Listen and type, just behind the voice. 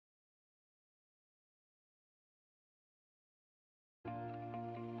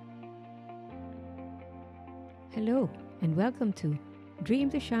Hello, and welcome to Dream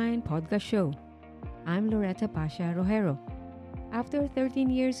to Shine podcast show. I'm Loretta Pasha Rojero. After 13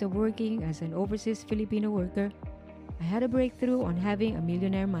 years of working as an overseas Filipino worker, I had a breakthrough on having a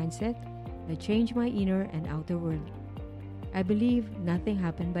millionaire mindset that changed my inner and outer world. I believe nothing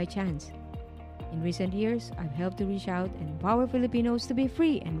happened by chance. In recent years, I've helped to reach out and empower Filipinos to be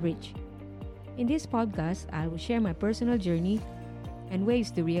free and rich. In this podcast, I will share my personal journey and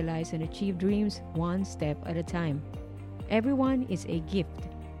ways to realize and achieve dreams one step at a time. Everyone is a gift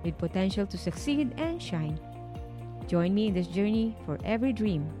with potential to succeed and shine. Join me in this journey, for every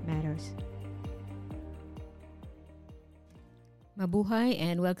dream matters. Mabuhay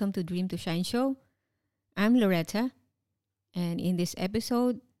and welcome to Dream to Shine show. I'm Loretta, and in this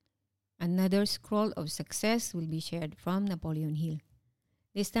episode, another scroll of success will be shared from Napoleon Hill.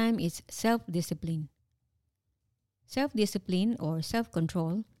 This time it's self-discipline. Self-discipline or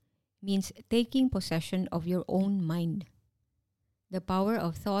self-control means taking possession of your own mind. The power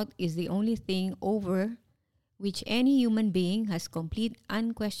of thought is the only thing over which any human being has complete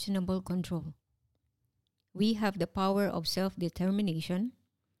unquestionable control. We have the power of self-determination,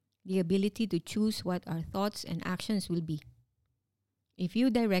 the ability to choose what our thoughts and actions will be. If you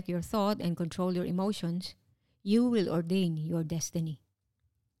direct your thought and control your emotions, you will ordain your destiny.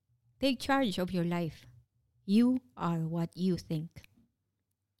 Take charge of your life. You are what you think.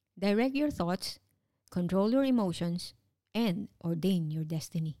 Direct your thoughts, control your emotions, and ordain your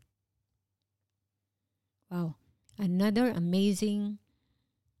destiny. Wow, another amazing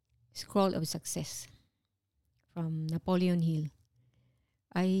scroll of success from Napoleon Hill.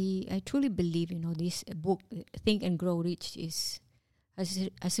 I truly believe, this book, Think and Grow Rich,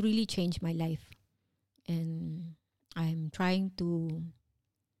 has really changed my life. And I'm trying to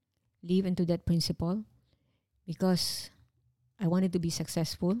live into that principle because I wanted to be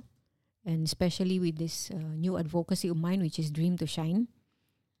successful, and especially with this new advocacy of mine, which is Dream to Shine.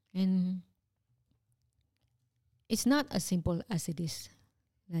 And it's not as simple as it is.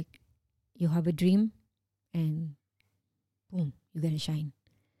 Like, you have a dream and boom, you're gonna shine.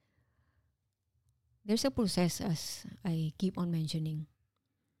 There's a process, as I keep on mentioning.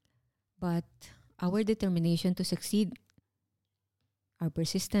 But our determination to succeed, our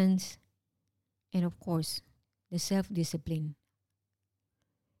persistence, and of course, the self-discipline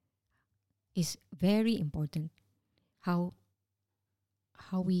is very important. How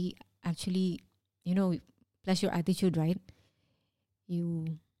we actually, plus your attitude, right?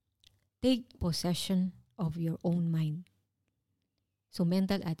 You take possession of your own mind. So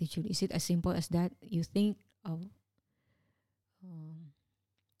mental attitude, is it as simple as that? You think of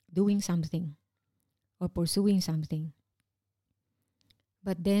doing something or pursuing something,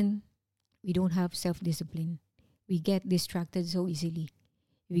 but then we don't have self-discipline. We get distracted so easily.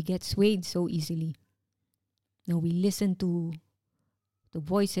 We get swayed so easily. Now we listen to the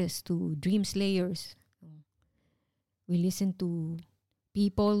voices, to dream slayers. We listen to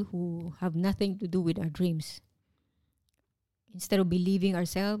people who have nothing to do with our dreams. Instead of believing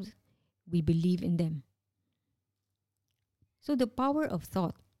ourselves, we believe in them. So the power of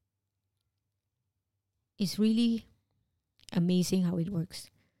thought is really amazing how it works.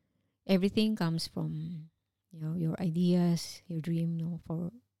 Everything comes from, your ideas, your dream,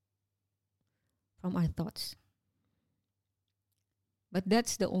 from our thoughts. But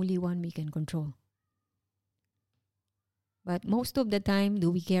that's the only one we can control. But most of the time,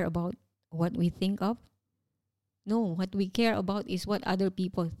 do we care about what we think of? No, what we care about is what other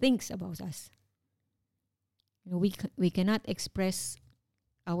people thinks about us. We cannot express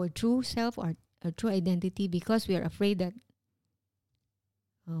our true self or our true identity because we are afraid that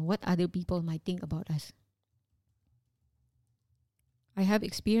what other people might think about us. I have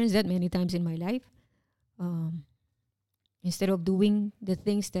experienced that many times in my life. Instead of doing the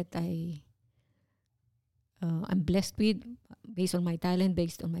things that I'm blessed with, based on my talent,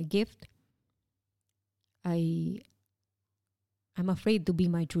 based on my gift, I'm afraid to be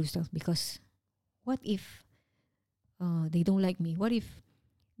my true self because what if they don't like me? What if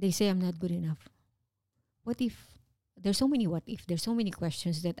they say I'm not good enough? What if there's so many what if? There's so many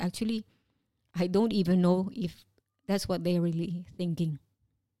questions that actually I don't even know if that's what they're really thinking.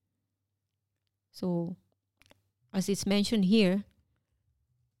 So, as it's mentioned here,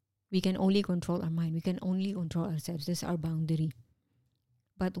 we can only control our mind. We can only control ourselves. That's our boundary.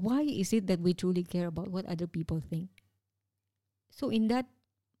 But why is it that we truly care about what other people think? So in that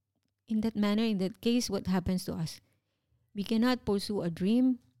manner, in that case, what happens to us? We cannot pursue a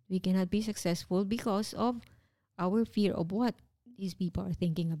dream. We cannot be successful because of our fear of what these people are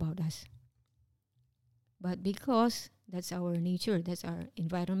thinking about us. But because that's our nature, that's our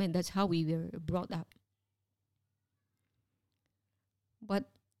environment, that's how we were brought up. what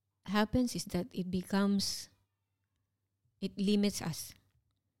happens is that it limits us.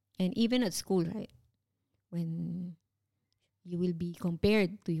 And even at school, right? When you will be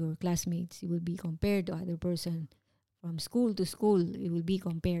compared to your classmates, you will be compared to other person. From school to school, you will be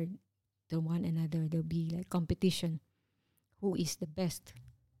compared to one another. There'll be like competition. Who is the best?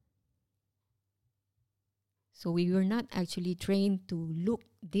 So we were not actually trained to look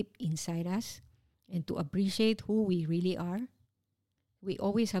deep inside us and to appreciate who we really are. We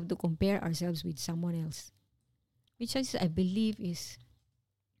always have to compare ourselves with someone else, which I believe is,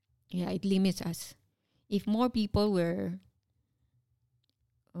 it limits us. If more people were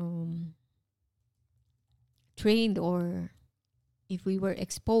trained, or if we were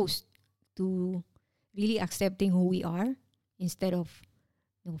exposed to really accepting who we are instead of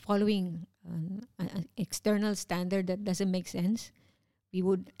following an external standard that doesn't make sense,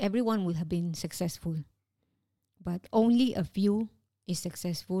 everyone would have been successful. But only a few is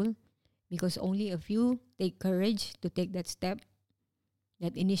successful because only a few take courage to take that step,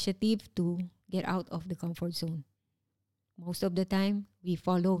 that initiative to get out of the comfort zone. Most of the time, we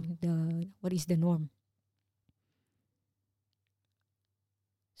follow what is the norm.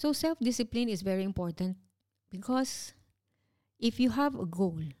 So self-discipline is very important because if you have a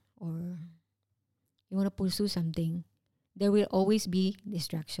goal or you want to pursue something, there will always be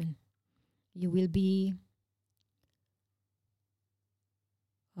distraction. You will be,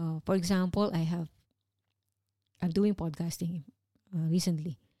 for example, I'm doing podcasting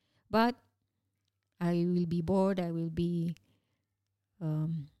recently, but I will be bored. I will be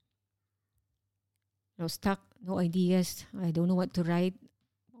stuck, no ideas. I don't know what to write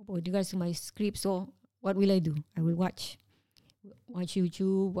with regards to my script. So what will I do? I will watch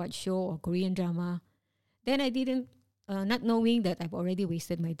YouTube, watch show or Korean drama. Then I didn't, not knowing that I've already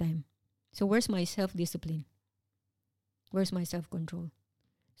wasted my time. So where's my self-discipline? Where's my self-control?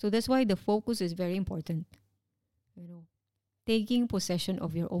 So that's why the focus is very important. Taking possession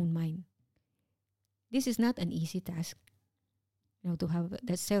of your own mind. This is not an easy task. To have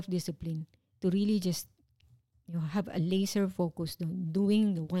that self-discipline, to really just have a laser focus on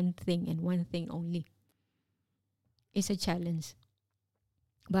doing the one thing and one thing only. It's a challenge.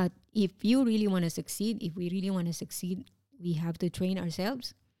 But if you really want to succeed, if we really want to succeed, we have to train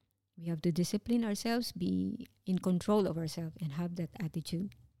ourselves. We have to discipline ourselves, be in control of ourselves, and have that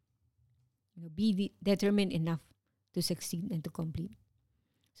attitude. Be determined enough to succeed and to complete.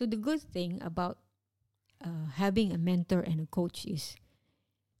 So the good thing about having a mentor and a coach is,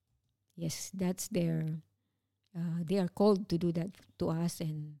 yes, that's they are called to do that to us.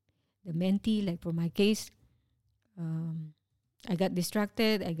 And the mentee, like for my case, I got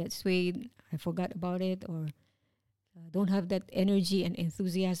distracted, I got swayed, I forgot about it, or don't have that energy and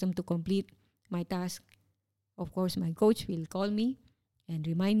enthusiasm to complete my task. Of course, my coach will call me and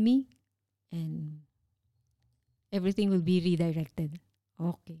remind me, and everything will be redirected.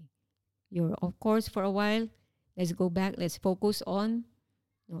 Okay, you're off course for a while. Let's go back. Let's focus on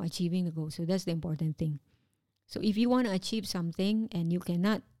achieving the goal. So that's the important thing. So if you want to achieve something and you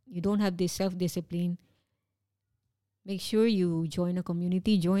don't have this self-discipline, make sure you join a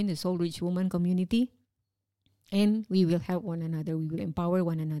community, join the Soul Rich Woman community, and we will help one another. We will empower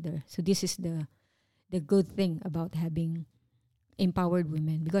one another. So this is the good thing about having empowered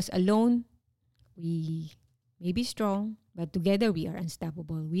women, because alone we may be strong, but together we are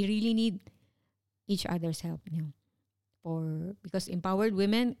unstoppable. We really need each other's help, because empowered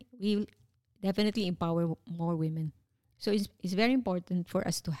women will definitely empower more women. So it's very important for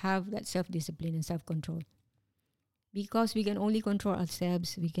us to have that self-discipline and self-control, because we can only control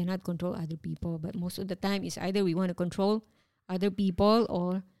ourselves. We cannot control other people. But most of the time, it's either we want to control other people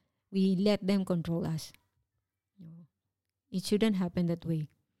or we let them control us. It shouldn't happen that way.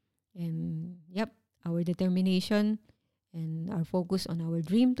 And our determination and our focus on our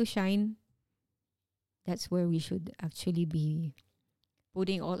dream to shine, that's where we should actually be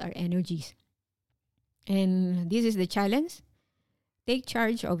putting all our energies. And this is the challenge. Take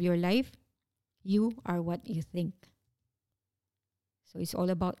charge of your life. You are what you think. So it's all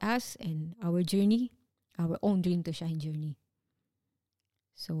about us and our journey, our own dream to shine journey.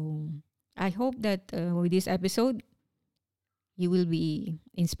 So I hope that with this episode, you will be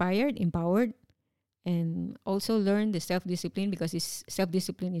inspired, empowered, and also learn the self-discipline, because this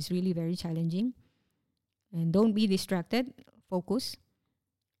self-discipline is really very challenging. And don't be distracted. Focus.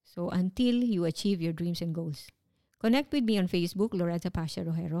 So until you achieve your dreams and goals. Connect with me on Facebook, Loretta Pasha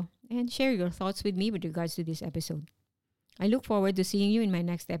Rojero, and share your thoughts with me with regards to this episode. I look forward to seeing you in my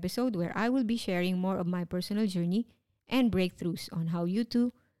next episode, where I will be sharing more of my personal journey and breakthroughs on how you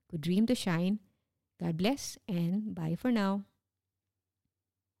too could dream to shine. God bless, and bye for now.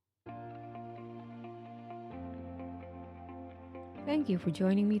 Thank you for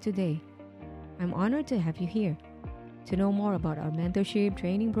joining me today. I'm honored to have you here. To know more about our mentorship,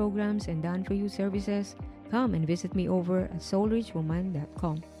 training programs, and done for you services, come and visit me over at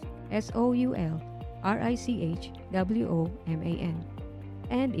soulrichwoman.com. SOULRICHWOMAN.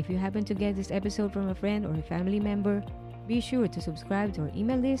 And if you happen to get this episode from a friend or a family member, be sure to subscribe to our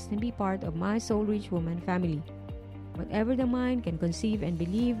email list and be part of my Soul Rich Woman family. Whatever the mind can conceive and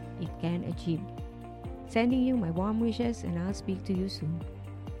believe, it can achieve. Sending you my warm wishes, and I'll speak to you soon.